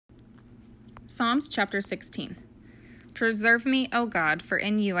Psalms chapter 16. Preserve me, O God, for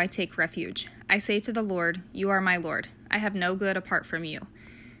in you I take refuge. I say to the Lord, you are my Lord. I have no good apart from you.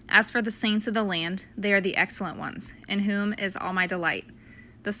 As for the saints of the land, they are the excellent ones, in whom is all my delight.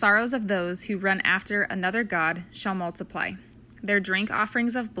 The sorrows of those who run after another God shall multiply. Their drink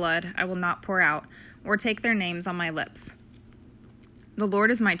offerings of blood I will not pour out, or take their names on my lips. The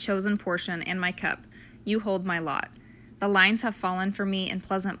Lord is my chosen portion and my cup. You hold my lot. The lines have fallen for me in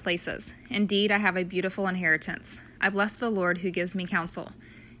pleasant places. Indeed, I have a beautiful inheritance. I bless the Lord who gives me counsel.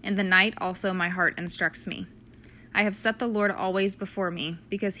 In the night also my heart instructs me. I have set the Lord always before me,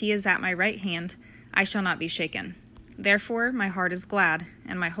 because he is at my right hand, I shall not be shaken. Therefore my heart is glad,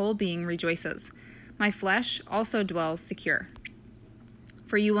 and my whole being rejoices. My flesh also dwells secure.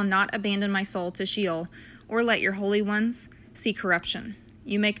 For you will not abandon my soul to Sheol, or let your holy ones see corruption.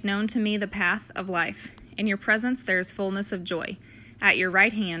 You make known to me the path of life. In your presence there is fullness of joy. At your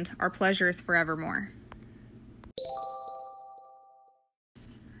right hand are pleasures forevermore.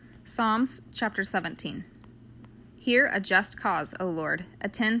 Psalms chapter 17. Hear a just cause, O Lord.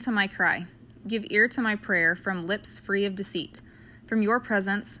 Attend to my cry. Give ear to my prayer from lips free of deceit. From your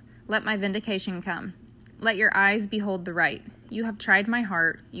presence let my vindication come. Let your eyes behold the right. You have tried my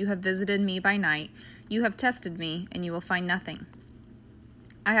heart. You have visited me by night. You have tested me, and you will find nothing.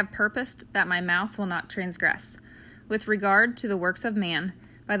 I have purposed that my mouth will not transgress. With regard to the works of man,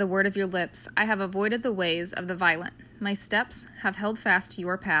 by the word of your lips, I have avoided the ways of the violent. My steps have held fast to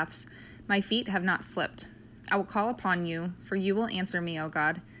your paths. My feet have not slipped. I will call upon you, for you will answer me, O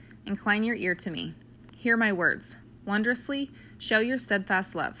God. Incline your ear to me. Hear my words. Wondrously show your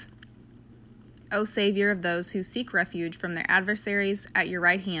steadfast love. O Savior of those who seek refuge from their adversaries at your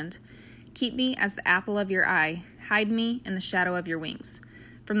right hand, keep me as the apple of your eye. Hide me in the shadow of your wings.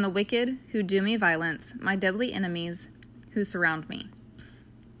 From the wicked who do me violence, my deadly enemies who surround me.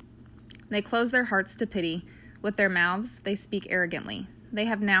 They close their hearts to pity. With their mouths they speak arrogantly. They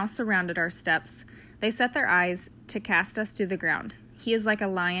have now surrounded our steps. They set their eyes to cast us to the ground. He is like a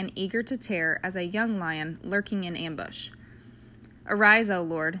lion eager to tear, as a young lion lurking in ambush. Arise, O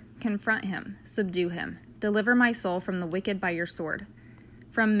Lord, confront him, subdue him. Deliver my soul from the wicked by your sword.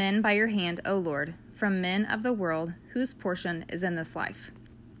 From men by your hand, O Lord, from men of the world whose portion is in this life.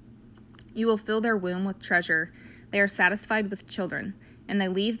 You will fill their womb with treasure. They are satisfied with children, and they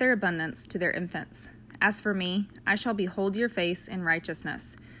leave their abundance to their infants. As for me, I shall behold your face in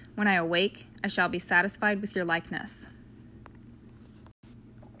righteousness. When I awake, I shall be satisfied with your likeness.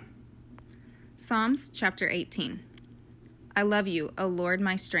 Psalms chapter 18. I love you, O Lord,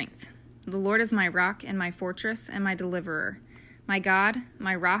 my strength. The Lord is my rock and my fortress and my deliverer. My God,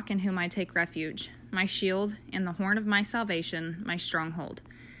 my rock in whom I take refuge, my shield and the horn of my salvation, my stronghold.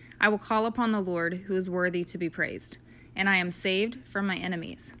 I will call upon the Lord, who is worthy to be praised, and I am saved from my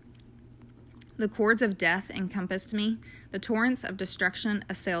enemies. The cords of death encompassed me, the torrents of destruction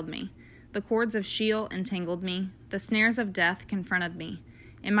assailed me. The cords of Sheol entangled me, the snares of death confronted me.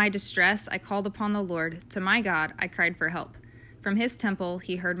 In my distress I called upon the Lord, to my God I cried for help. From his temple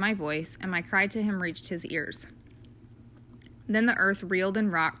he heard my voice, and my cry to him reached his ears. Then the earth reeled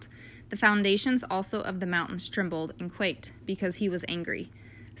and rocked, the foundations also of the mountains trembled and quaked, because he was angry.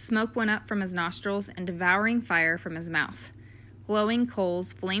 Smoke went up from his nostrils, and devouring fire from his mouth. Glowing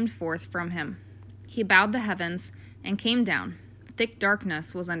coals flamed forth from him. He bowed the heavens and came down. Thick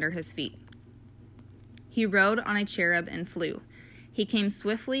darkness was under his feet. He rode on a cherub and flew. He came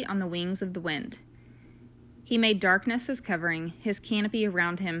swiftly on the wings of the wind. He made darkness his covering, his canopy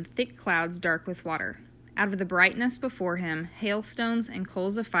around him, thick clouds dark with water. Out of the brightness before him, hailstones and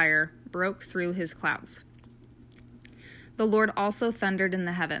coals of fire broke through his clouds. The Lord also thundered in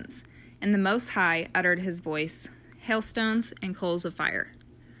the heavens, and the Most High uttered his voice, hailstones and coals of fire.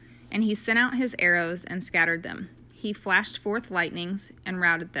 And he sent out his arrows and scattered them. He flashed forth lightnings and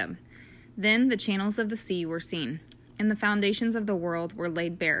routed them. Then the channels of the sea were seen, and the foundations of the world were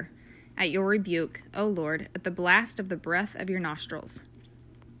laid bare. At your rebuke, O Lord, at the blast of the breath of your nostrils.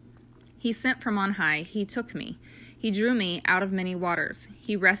 He sent from on high, he took me. He drew me out of many waters.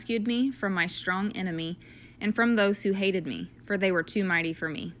 He rescued me from my strong enemy, and from those who hated me, for they were too mighty for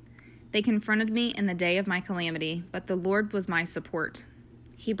me. They confronted me in the day of my calamity, but the Lord was my support.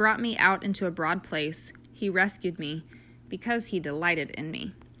 He brought me out into a broad place. He rescued me, because he delighted in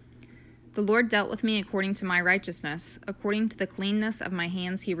me. The Lord dealt with me according to my righteousness. According to the cleanness of my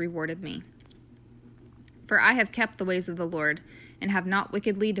hands he rewarded me. For I have kept the ways of the Lord, and have not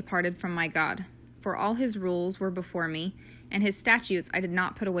wickedly departed from my God. For all his rules were before me, and his statutes I did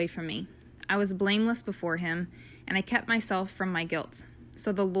not put away from me. I was blameless before him, and I kept myself from my guilt.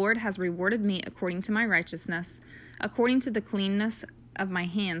 So the Lord has rewarded me according to my righteousness, according to the cleanness of my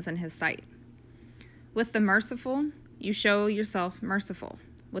hands in his sight. With the merciful, you show yourself merciful.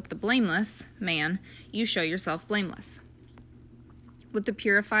 With the blameless man, you show yourself blameless. With the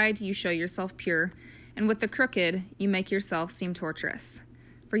purified, you show yourself pure, and with the crooked, you make yourself seem tortuous.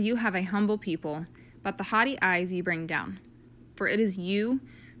 For you have a humble people, but the haughty eyes you bring down. For it is you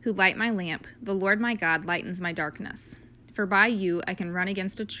who light my lamp, the Lord my God lightens my darkness. For by you I can run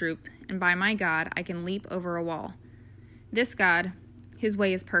against a troop, and by my God I can leap over a wall. This God, his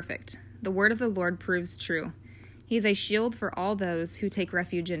way is perfect. The word of the Lord proves true. He is a shield for all those who take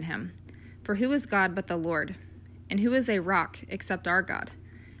refuge in him. For who is God but the Lord? And who is a rock except our God?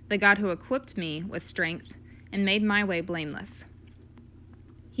 The God who equipped me with strength and made my way blameless.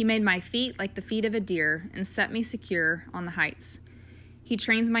 He made my feet like the feet of a deer and set me secure on the heights. He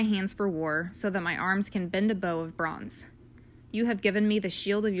trains my hands for war so that my arms can bend a bow of bronze. You have given me the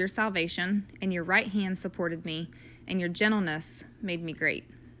shield of your salvation, and your right hand supported me, and your gentleness made me great.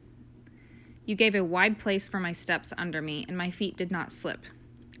 You gave a wide place for my steps under me, and my feet did not slip.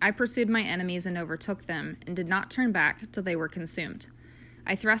 I pursued my enemies and overtook them, and did not turn back till they were consumed.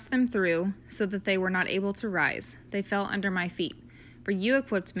 I thrust them through, so that they were not able to rise. They fell under my feet. For you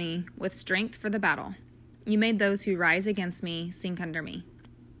equipped me with strength for the battle. You made those who rise against me sink under me.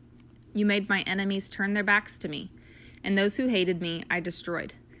 You made my enemies turn their backs to me, and those who hated me I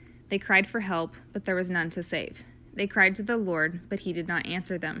destroyed. They cried for help, but there was none to save. They cried to the Lord, but he did not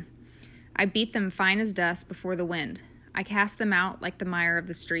answer them. I beat them fine as dust before the wind. I cast them out like the mire of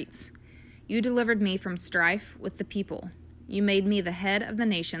the streets. You delivered me from strife with the people. You made me the head of the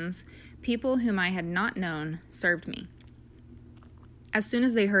nations. People whom I had not known served me. As soon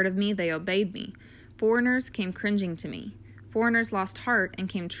as they heard of me, they obeyed me. Foreigners came cringing to me. Foreigners lost heart and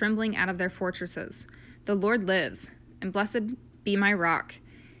came trembling out of their fortresses. The Lord lives, and blessed be my rock,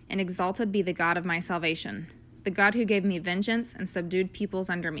 and exalted be the God of my salvation, the God who gave me vengeance and subdued peoples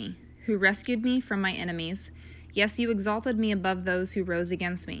under me, who rescued me from my enemies. Yes, you exalted me above those who rose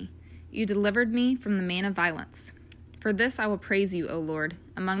against me. You delivered me from the man of violence. For this I will praise you, O Lord,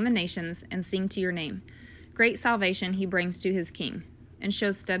 among the nations, and sing to your name. Great salvation he brings to his king, and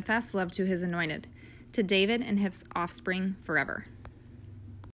shows steadfast love to his anointed, to David and his offspring forever.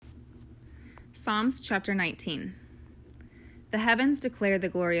 Psalms chapter 19. The heavens declare the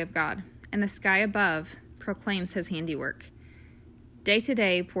glory of God, and the sky above proclaims his handiwork. Day to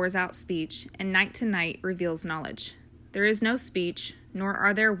day pours out speech, and night to night reveals knowledge. There is no speech, nor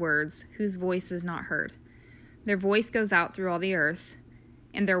are there words, whose voice is not heard. Their voice goes out through all the earth,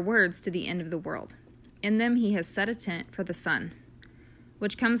 and their words to the end of the world. In them he has set a tent for the sun,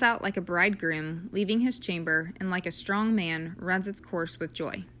 which comes out like a bridegroom leaving his chamber, and like a strong man runs its course with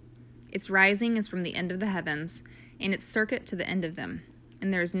joy. Its rising is from the end of the heavens, and its circuit to the end of them,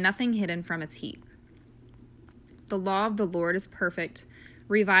 and there is nothing hidden from its heat. The law of the Lord is perfect,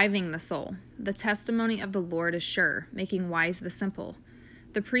 reviving the soul. The testimony of the Lord is sure, making wise the simple.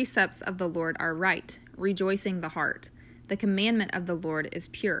 The precepts of the Lord are right, rejoicing the heart. The commandment of the Lord is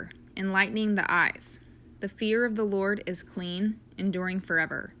pure, enlightening the eyes. The fear of the Lord is clean, enduring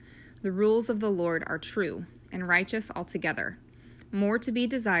forever. The rules of the Lord are true and righteous altogether. More to be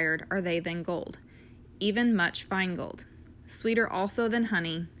desired are they than gold, even much fine gold. Sweeter also than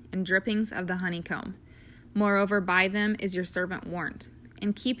honey, and drippings of the honeycomb. Moreover, by them is your servant warned.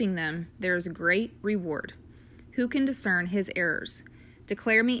 In keeping them there is great reward. Who can discern his errors?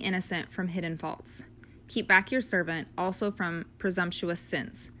 Declare me innocent from hidden faults. Keep back your servant also from presumptuous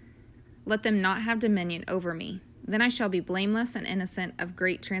sins. Let them not have dominion over me. Then I shall be blameless and innocent of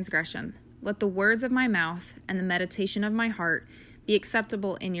great transgression. Let the words of my mouth and the meditation of my heart be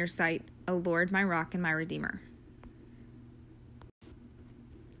acceptable in your sight, O Lord, my rock and my redeemer.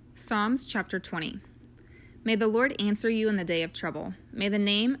 Psalms chapter 20. May the Lord answer you in the day of trouble. May the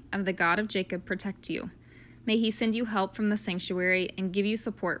name of the God of Jacob protect you. May he send you help from the sanctuary and give you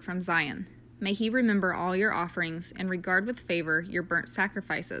support from Zion. May he remember all your offerings and regard with favor your burnt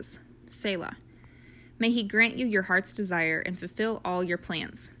sacrifices. Selah. May he grant you your heart's desire and fulfill all your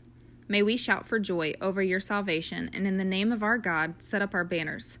plans. May we shout for joy over your salvation, and in the name of our God set up our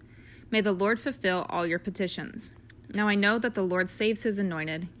banners. May the Lord fulfill all your petitions. Now I know that the Lord saves his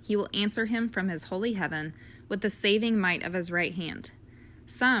anointed. He will answer him from his holy heaven with the saving might of his right hand.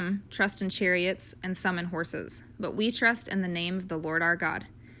 Some trust in chariots and some in horses, but we trust in the name of the Lord our God.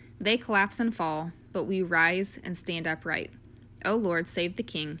 They collapse and fall, but we rise and stand upright. O Lord, save the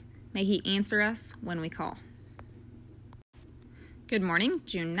King. May he answer us when we call. Good morning,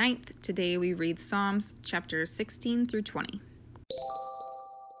 June 9th. Today we read Psalms chapters 16 through 20.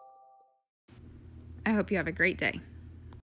 I hope you have a great day.